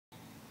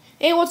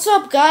Hey, what's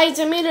up, guys?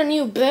 I made a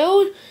new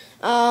build.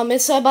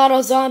 It's about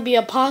a zombie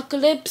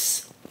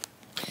apocalypse.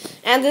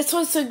 And this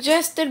was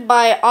suggested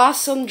by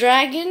Awesome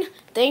Dragon.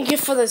 Thank you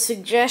for the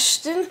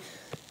suggestion.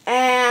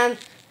 And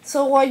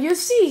so what you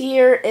see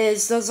here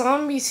is the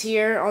zombies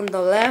here on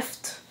the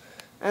left.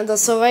 And the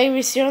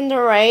survivors here on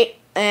the right.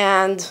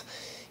 And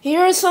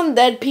here are some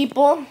dead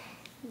people.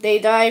 They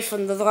died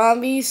from the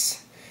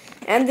zombies.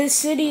 And this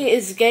city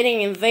is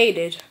getting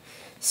invaded.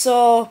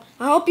 So,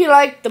 I hope you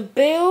like the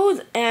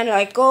build, and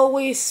like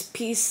always,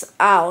 peace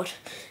out.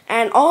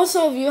 And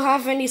also, if you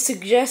have any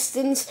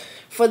suggestions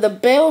for the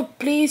build,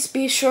 please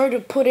be sure to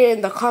put it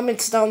in the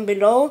comments down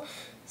below.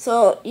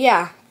 So,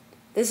 yeah,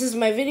 this is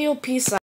my video. Peace out.